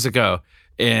 Where does it go?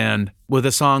 And with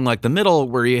a song like The Middle,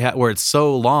 where it's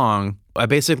so long, I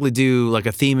basically do like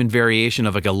a theme and variation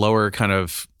of like a lower kind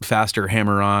of faster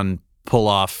hammer-on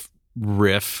pull-off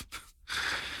riff.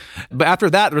 But after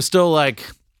that, there's still like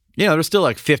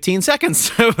 15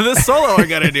 seconds of this solo I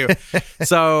gotta do.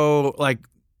 So like,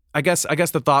 I guess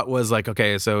the thought was like,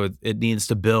 okay, so it needs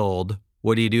to build.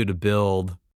 What do you do to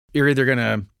build? You're either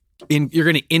gonna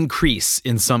increase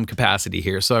in some capacity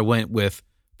here. So I went with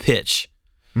pitch.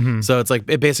 Mm-hmm. So it's like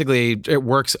it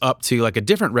works up to like a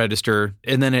different register,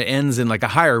 and then it ends in like a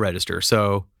higher register.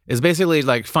 So it's basically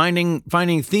like finding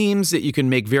themes that you can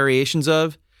make variations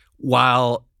of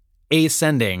while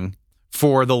ascending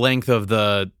for the length of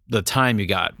the the time you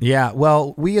got. Yeah,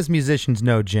 well, we as musicians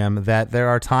know, Jim, that there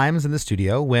are times in the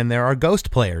studio when there are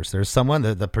ghost players. There's someone,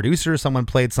 the producer, someone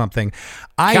played something.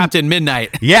 Captain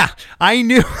Midnight. Yeah, I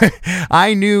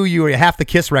knew you were, half the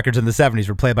Kiss records in the 70s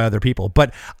were played by other people,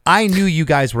 but I knew you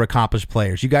guys were accomplished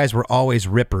players. You guys were always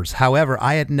rippers. However,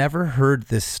 I had never heard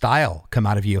this style come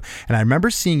out of you. And I remember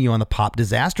seeing you on the Pop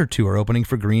Disaster Tour opening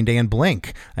for Green Day and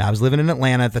Blink. And I was living in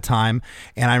Atlanta at the time,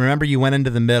 and I remember you went into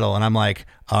the middle, and I'm like,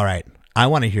 all right, I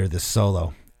want to hear this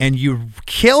solo. And you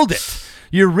killed it.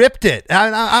 You ripped it.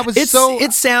 I was It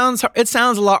sounds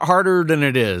a lot harder than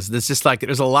it is. It's just like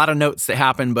there's a lot of notes that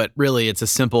happen, but really it's a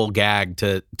simple gag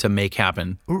to make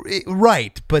happen.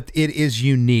 Right, but it is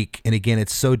unique. And again,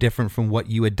 it's so different from what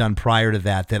you had done prior to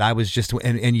that I was just,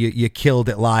 and you killed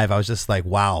it live. I was just like,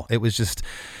 wow. It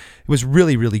was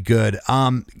really, really good.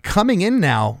 Coming in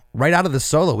now, right out of the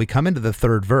solo, we come into the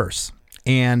third verse,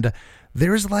 and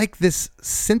there's like this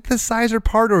synthesizer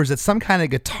part, or is it some kind of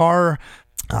guitar?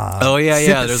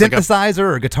 There's synthesizer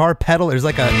or guitar pedal. There's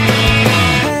like a.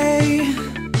 Hey,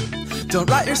 don't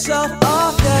write yourself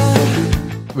off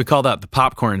yet. We call that the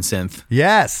popcorn synth.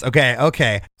 Yes.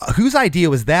 Okay. Whose idea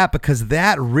was that? Because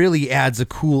that really adds a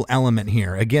cool element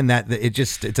here. Again,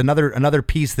 it's another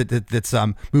piece that's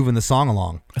moving the song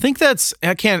along. I think I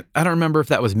don't remember if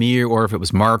that was me or if it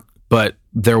was Mark, but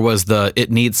there was it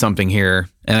needs something here.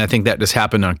 And I think that just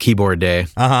happened on keyboard day.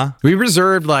 Uh-huh. We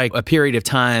reserved like a period of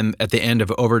time at the end of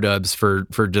overdubs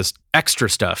for just extra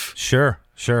stuff. Sure.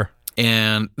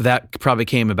 And that probably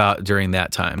came about during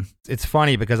that time. It's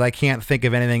funny because I can't think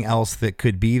of anything else that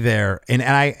could be there. And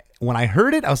when I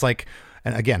heard it, I was like,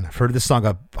 and again, I've heard this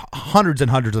song hundreds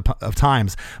and hundreds of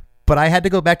times, but I had to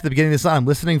go back to the beginning of the song. I'm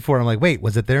listening for it. I'm like, wait,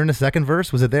 was it there in the second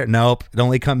verse? Was it there? Nope. It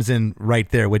only comes in right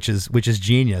there, which is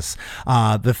genius.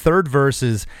 The third verse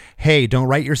is, hey, don't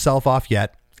write yourself off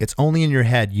yet. It's only in your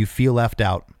head. You feel left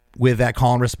out, with that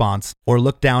call and response, or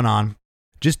look down on.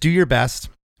 Just do your best,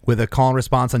 with a call and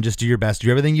response on just do your best. Do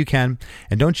everything you can.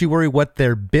 And don't you worry what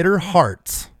their bitter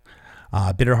hearts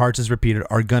is repeated,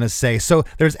 are going to say. So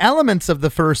there's elements of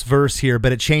the first verse here,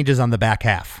 but it changes on the back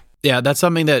half. Yeah, that's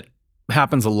something that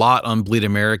happens a lot on Bleed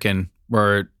American,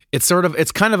 where it's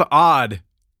kind of odd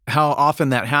how often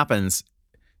that happens.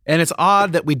 And it's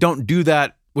odd that we don't do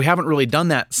that. We haven't really done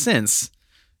that since,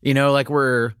 like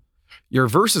where your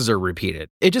verses are repeated.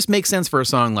 It just makes sense for a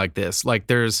song like this. Like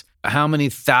there's how many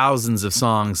thousands of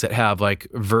songs that have like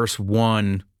verse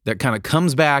 1 that kind of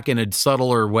comes back in a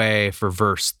subtler way for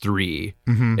verse 3.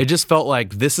 Mm-hmm. It just felt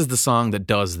like this is the song that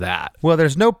does that. Well,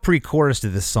 there's no pre-chorus to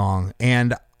this song.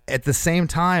 And at the same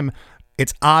time,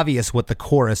 it's obvious what the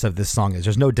chorus of this song is.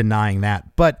 There's no denying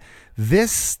that. But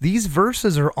these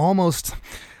verses are almost,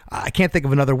 I can't think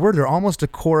of another word, they're almost a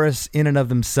chorus in and of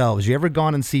themselves. You ever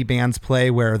gone and see bands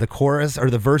play where the chorus or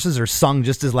the verses are sung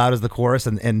just as loud as the chorus?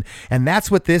 And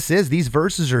that's what this is. These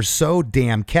verses are so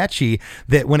damn catchy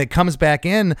that when it comes back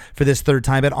in for this third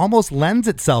time, it almost lends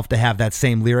itself to have that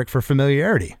same lyric for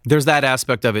familiarity. There's that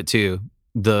aspect of it too.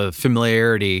 The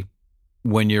familiarity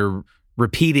when you're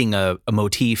repeating a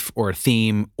motif or a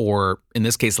theme, or in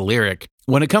this case, a lyric.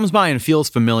 When it comes by and feels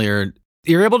familiar,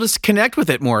 you're able to connect with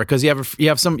it more because you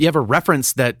have a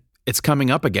reference that it's coming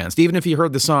up against, even if you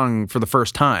heard the song for the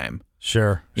first time.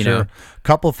 Sure.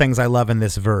 Couple things I love in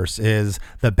this verse is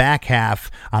the back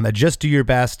half on the just do your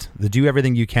best, the do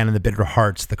everything you can, and the bitter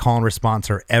hearts. The call and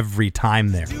response are every time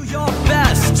there. Do your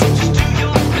best.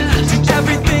 Do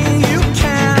everything you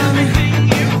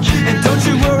can. And don't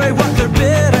you worry what their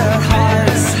bitter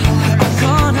hearts are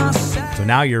gonna say. So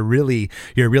now you're really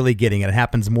getting it. It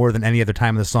happens more than any other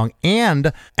time in the song.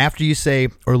 And after you say,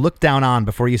 or look down on,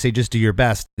 before you say just do your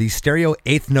best, these stereo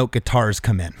eighth note guitars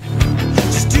come in.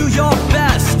 Just do your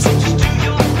best.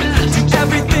 Do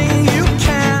everything you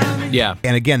can. Yeah.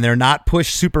 And again, they're not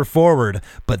pushed super forward,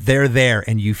 but they're there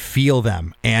and you feel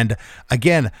them. And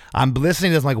again, I'm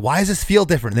listening to this, I'm like, why does this feel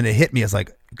different? And then it hit me. It's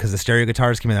like, because the stereo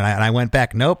guitars came in, and I went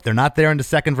back, nope, they're not there in the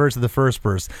second verse of the first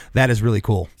verse. That is really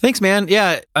cool. Thanks, man.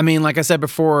 Yeah, I mean, like I said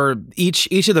before,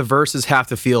 each of the verses have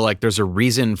to feel like there's a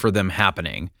reason for them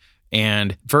happening.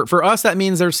 And for us, that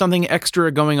means there's something extra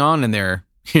going on in there.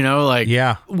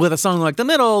 Yeah. With a song like The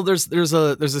Middle, there's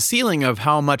a ceiling of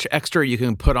how much extra you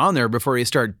can put on there before you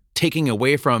start taking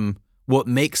away from what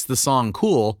makes the song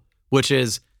cool, which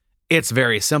is it's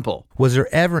very simple. Was there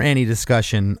ever any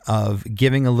discussion of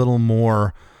giving a little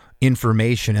more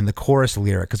information in the chorus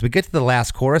lyric, because we get to the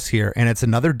last chorus here and it's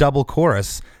another double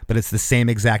chorus, but it's the same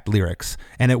exact lyrics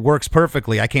and it works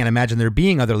perfectly. I can't imagine there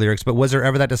being other lyrics, but was there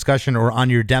ever that discussion, or on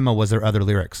your demo was there other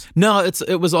lyrics? No,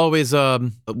 it was always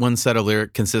one set of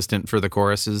lyric consistent for the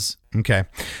choruses. Okay.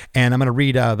 And I'm going to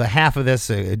read the half of this.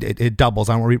 It doubles.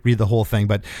 I won't read the whole thing,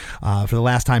 but for the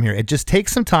last time here, it just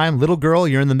takes some time. Little girl,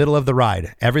 you're in the middle of the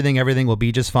ride. Everything will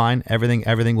be just fine.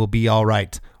 Everything will be all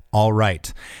right. All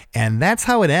right. And that's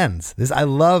how it ends. I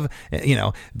love,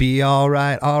 be all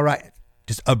right.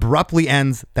 Just abruptly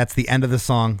ends. That's the end of the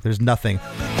song. There's nothing.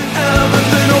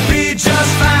 Everything will be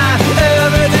just fine.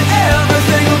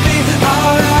 Everything will be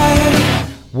all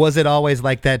right. Was it always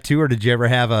like that too, or did you ever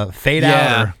have a fade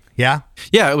out? Or, yeah?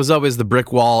 Yeah, it was always the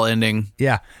brick wall ending.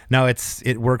 Yeah. No,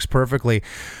 it works perfectly.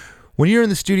 When you're in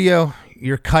the studio,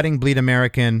 you're cutting Bleed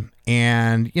American,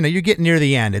 and you're getting near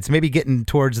the end. It's maybe getting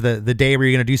towards the day where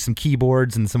you're going to do some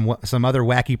keyboards and some other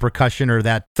wacky percussion, or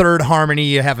that third harmony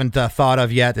you haven't thought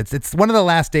of yet. It's one of the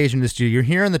last days in the studio. You're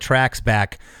hearing the tracks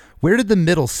back. Where did the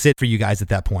middle sit for you guys at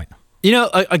that point?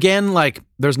 Again, like,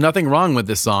 there's nothing wrong with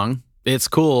this song. It's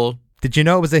cool. Did you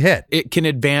know it was a hit? It can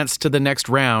advance to the next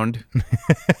round.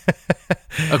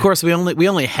 Of course, we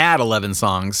only had 11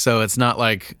 songs, so it's not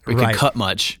like we could cut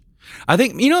much. I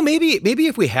think maybe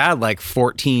if we had like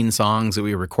 14 songs that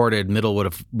we recorded, middle would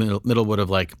have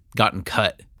like gotten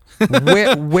cut.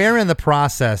 where in the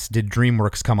process did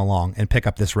DreamWorks come along and pick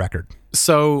up this record?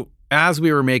 So as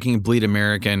we were making Bleed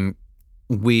American,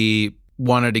 we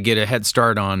wanted to get a head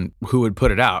start on who would put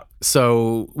it out.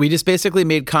 So we just basically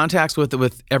made contacts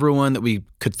with everyone that we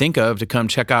could think of to come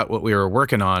check out what we were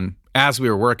working on as we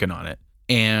were working on it.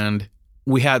 And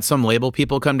we had some label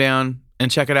people come down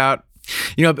and check it out.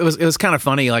 It was kind of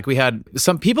funny. Like, we had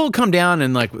some people come down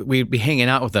and like we'd be hanging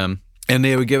out with them, and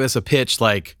they would give us a pitch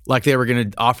like they were going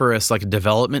to offer us like a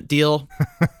development deal.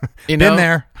 Been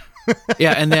there.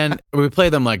 Yeah, and then we play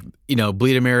them like,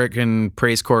 Bleed American,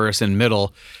 praise chorus, and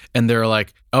middle, and they're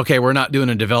like, okay, we're not doing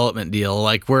a development deal.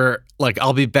 Like,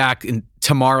 I'll be back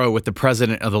tomorrow with the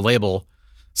president of the label.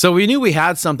 So we knew we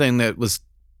had something that was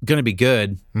going to be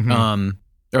good,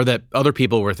 or that other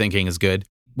people were thinking is good.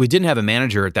 We didn't have a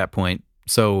manager at that point,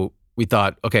 so we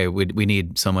thought, okay, we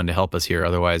need someone to help us here.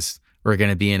 Otherwise, we're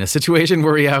going to be in a situation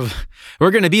where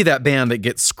we're going to be that band that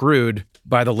gets screwed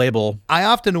by the label. I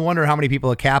often wonder how many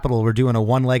people at Capitol were doing a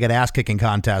one-legged ass-kicking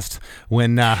contest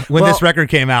when this record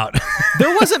came out.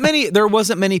 There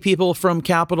wasn't many people from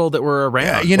Capitol that were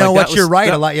around. You're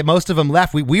right. Most of them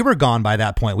left. We were gone by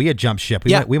that point. We had jumped ship.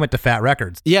 We went to Fat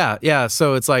Records. Yeah.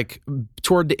 So it's like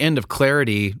toward the end of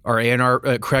Clarity, our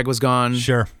A&R, Craig was gone.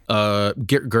 Sure.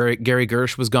 Gary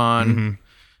Gersh was gone. Mm-hmm.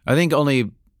 I think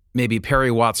only maybe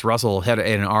Perry Watts Russell, head of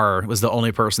A&R, was the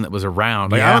only person that was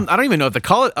around. Like, I don't even know if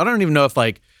I don't even know if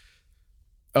like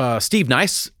Steve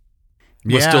Nice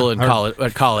was still at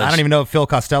college. I don't even know if Phil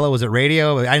Costello was at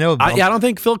radio. I know. I don't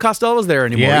think Phil Costello was there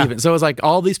anymore even. So it was like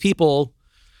all these people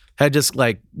had just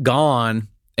like gone,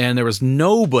 and there was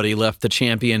nobody left to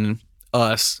champion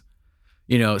us,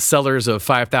 sellers of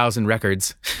 5,000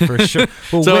 records. For sure.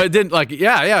 Well, so it didn't like,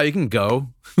 yeah, you can go.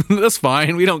 That's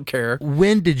fine. We don't care.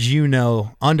 When did you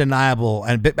know, undeniable,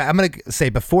 and I'm going to say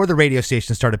before the radio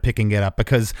station started picking it up,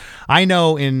 because I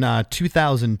know in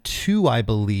 2002, I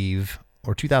believe,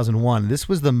 or 2001, this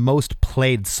was the most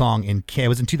played song it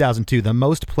was in 2002, the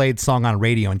most played song on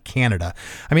radio in Canada.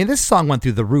 I mean, this song went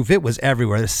through the roof. It was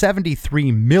everywhere. There's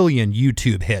 73 million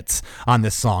YouTube hits on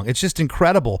this song. It's just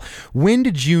incredible. When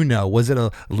did you know? Was it a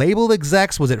label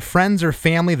execs? Was it friends or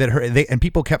family that heard and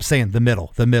people kept saying the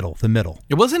middle?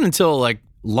 It wasn't until like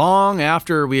long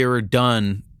after we were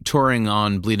done touring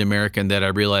on Bleed American that I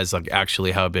realized like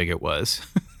actually how big it was.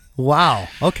 Wow.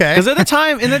 Okay. Because at the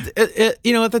time, at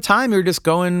the time,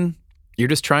 you're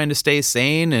just trying to stay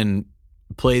sane and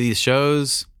play these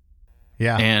shows.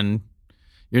 Yeah. And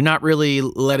you're not really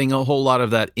letting a whole lot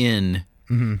of that in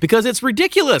because it's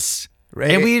ridiculous.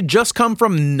 Right. And we had just come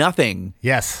from nothing.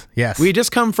 Yes. We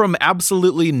just come from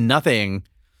absolutely nothing.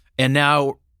 And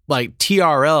now like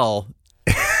TRL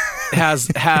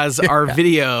has our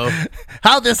video.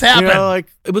 How'd this happen?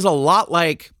 It was a lot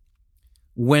like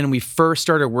when we first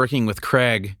started working with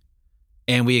Craig,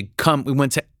 and we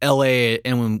went to LA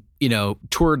and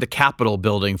toured the Capitol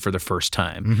building for the first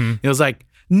time. It was like,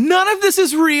 none of this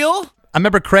is real. I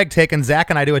remember Craig taking Zach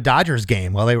and I to a Dodgers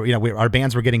game while they were, our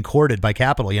bands were getting courted by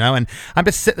Capitol, and I'm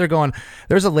just sitting there going,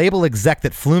 there's a label exec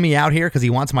that flew me out here because he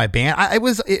wants my band. It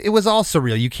was all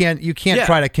surreal. You can't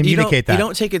try to communicate that. You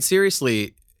don't take it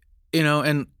seriously,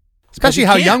 and especially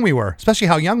how young we were.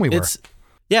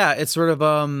 It's sort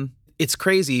of, it's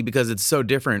crazy because it's so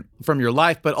different from your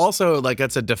life, but also like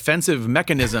it's a defensive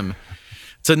mechanism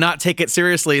to not take it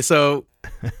seriously. So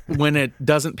when it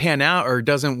doesn't pan out or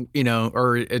doesn't,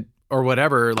 or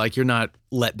whatever, like you're not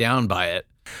let down by it.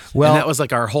 Well, and that was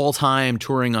like our whole time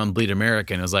touring on Bleed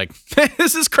American. It was like,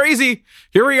 this is crazy.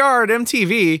 Here we are at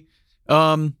MTV.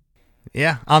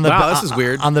 Yeah, this is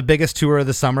weird. On the biggest tour of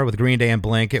the summer with Green Day and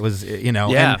Blink, it was, Yeah.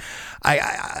 And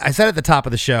I said at the top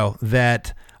of the show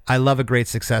that I love a great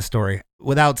success story.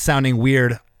 Without sounding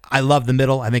weird, I love the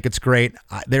middle. I think it's great.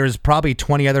 There's probably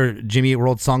 20 other Jimmy Eat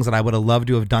World songs that I would have loved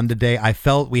to have done today. I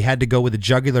felt we had to go with the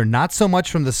jugular, not so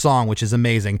much from the song, which is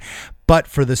amazing, but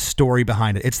for the story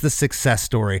behind it. It's the success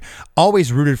story.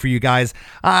 Always rooted for you guys.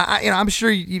 I'm sure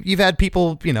you've had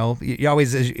people, you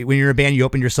always, when you're in a band, you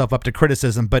open yourself up to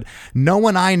criticism, but no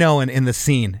one I know in the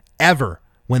scene ever,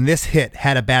 when this hit,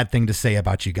 had a bad thing to say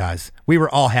about you guys. We were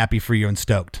all happy for you and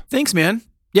stoked. Thanks, man.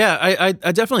 Yeah,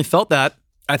 I definitely felt that.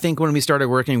 I think when we started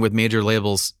working with major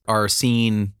labels, our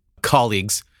scene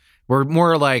colleagues were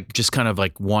more like just kind of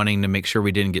like wanting to make sure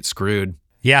we didn't get screwed.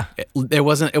 Yeah. It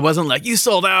wasn't like you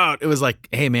sold out. It was like,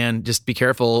 hey man, just be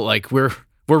careful. Like we're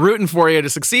rooting for you to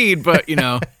succeed, but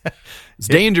it's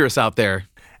dangerous out there.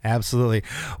 Absolutely.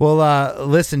 Well,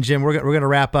 listen, Jim, we're going to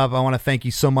wrap up. I want to thank you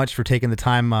so much for taking the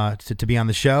time to be on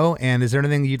the show. And is there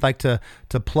anything you'd like to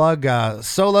plug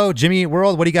solo, Jimmy Eat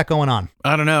World? What do you got going on?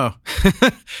 I don't know.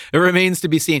 It remains to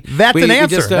be seen. That's an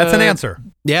answer. That's an answer.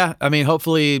 Yeah. I mean,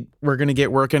 hopefully we're going to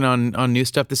get working on new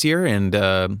stuff this year.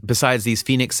 And besides these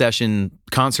Phoenix Session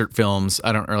concert films,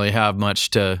 I don't really have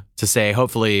much to say.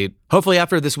 Hopefully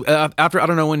after this, I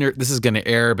don't know when this is going to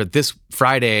air, but this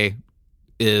Friday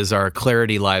is our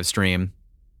Clarity live stream.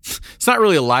 It's not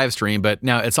really a live stream, but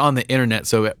now it's on the internet,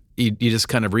 so you just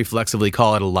kind of reflexively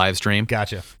call it a live stream.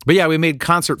 Gotcha. But yeah, we made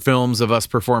concert films of us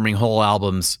performing whole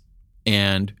albums,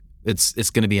 and it's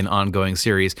going to be an ongoing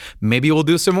series. Maybe we'll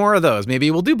do some more of those.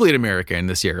 Maybe we'll do Bleed American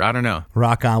this year. I don't know.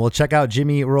 Rock on. Well, check out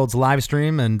Jimmy Eat World's live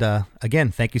stream, and again,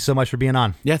 thank you so much for being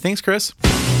on. Yeah, thanks, Chris.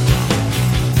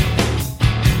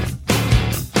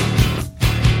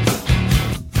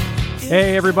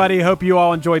 Hey everybody, hope you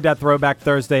all enjoyed that Throwback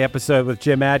Thursday episode with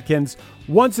Jim Adkins.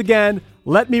 Once again,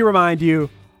 let me remind you,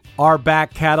 our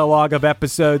back catalog of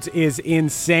episodes is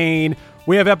insane.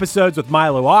 We have episodes with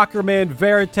Milo Ackerman,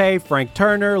 Verite, Frank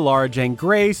Turner, Laura Jane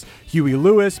Grace, Huey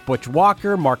Lewis, Butch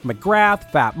Walker, Mark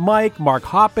McGrath, Fat Mike, Mark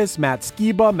Hoppus, Matt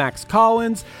Skiba, Max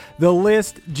Collins. The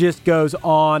list just goes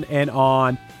on and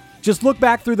on. Just look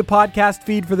back through the podcast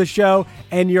feed for the show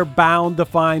and you're bound to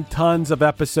find tons of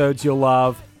episodes you'll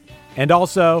love. And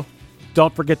also,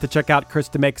 don't forget to check out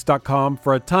ChrisDemakes.com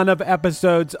for a ton of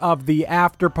episodes of The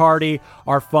After Party,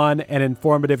 our fun and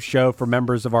informative show for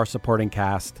members of our supporting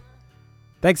cast.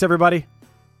 Thanks, everybody.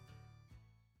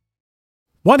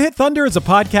 One Hit Thunder is a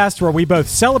podcast where we both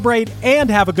celebrate and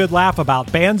have a good laugh about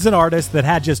bands and artists that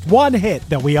had just one hit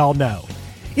that we all know.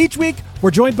 Each week,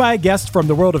 we're joined by a guest from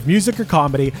the world of music or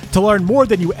comedy to learn more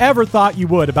than you ever thought you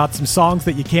would about some songs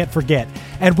that you can't forget.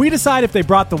 And we decide if they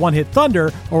brought the one-hit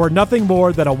thunder or were nothing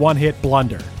more than a one-hit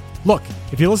blunder. Look,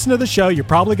 if you listen to the show, you're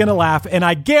probably going to laugh, and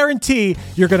I guarantee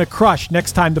you're going to crush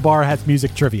next time the bar has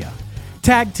music trivia.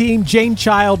 Tag Team, Jane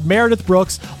Child, Meredith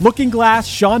Brooks, Looking Glass,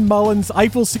 Sean Mullins,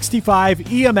 Eiffel 65,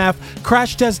 EMF,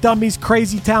 Crash Test Dummies,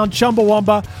 Crazy Town,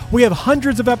 Chumbawamba. We have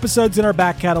hundreds of episodes in our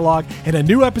back catalog and a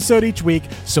new episode each week,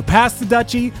 so pass the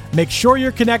Dutchie, make sure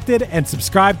you're connected, and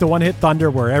subscribe to One Hit Thunder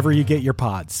wherever you get your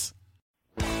pods.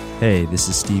 Hey, this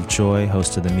is Steve Choi,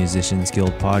 host of the Musicians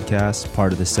Guild podcast,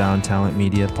 part of the Sound Talent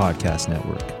Media Podcast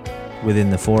Network.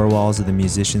 Within the four walls of the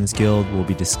Musicians Guild, we'll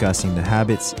be discussing the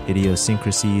habits,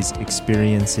 idiosyncrasies,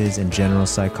 experiences, and general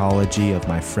psychology of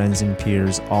my friends and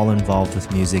peers, all involved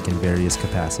with music in various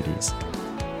capacities.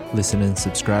 Listen and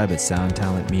subscribe at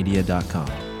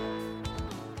soundtalentmedia.com.